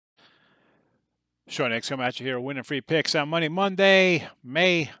Sean Higgs coming at you here, winning free picks on Monday,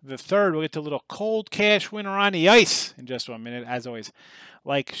 May the 3rd. We'll get to a little cold cash winner on the ice in just 1 minute. As always,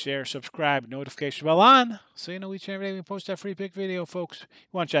 like, share, subscribe, notification bell on, so you know each and every day we post that free pick video, folks.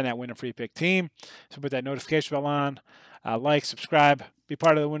 You want you on that winning free pick team, so put that notification bell on, like, subscribe, be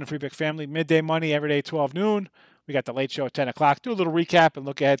part of the winning free pick family. Midday money every day, 12 noon. We got the late show at 10 o'clock. Do a little recap and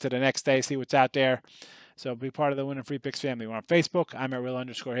look ahead to the next day, see what's out there. So be part of the Winning Free Picks family. We're on Facebook. I'm at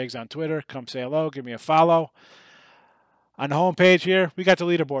 @real_Higgs on Twitter. Come say hello. Give me a follow. On the homepage here, we got the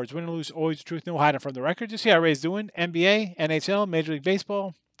leaderboards. Win or lose, always the truth, no hiding from the record. You see how Ray's doing. NBA, NHL, Major League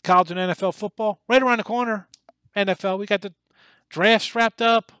Baseball, college and NFL football. Right around the corner, NFL. We got the drafts wrapped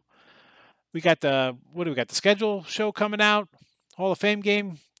up. We got the, the schedule show coming out. Hall of Fame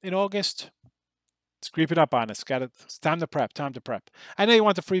game in August. It's creeping up on us. It's time to prep. I know you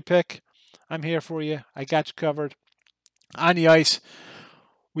want the free pick. I'm here for you. I got you covered. On the ice,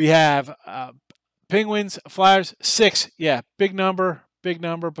 we have Penguins, Flyers, 6. Yeah, big number. But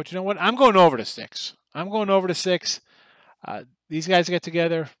you know what? I'm going over to 6. These guys get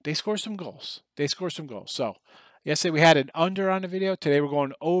together. They score some goals. So yesterday we had an under on the video. Today we're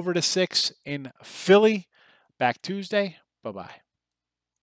going over to 6 in Philly. Back Tuesday. Bye-bye.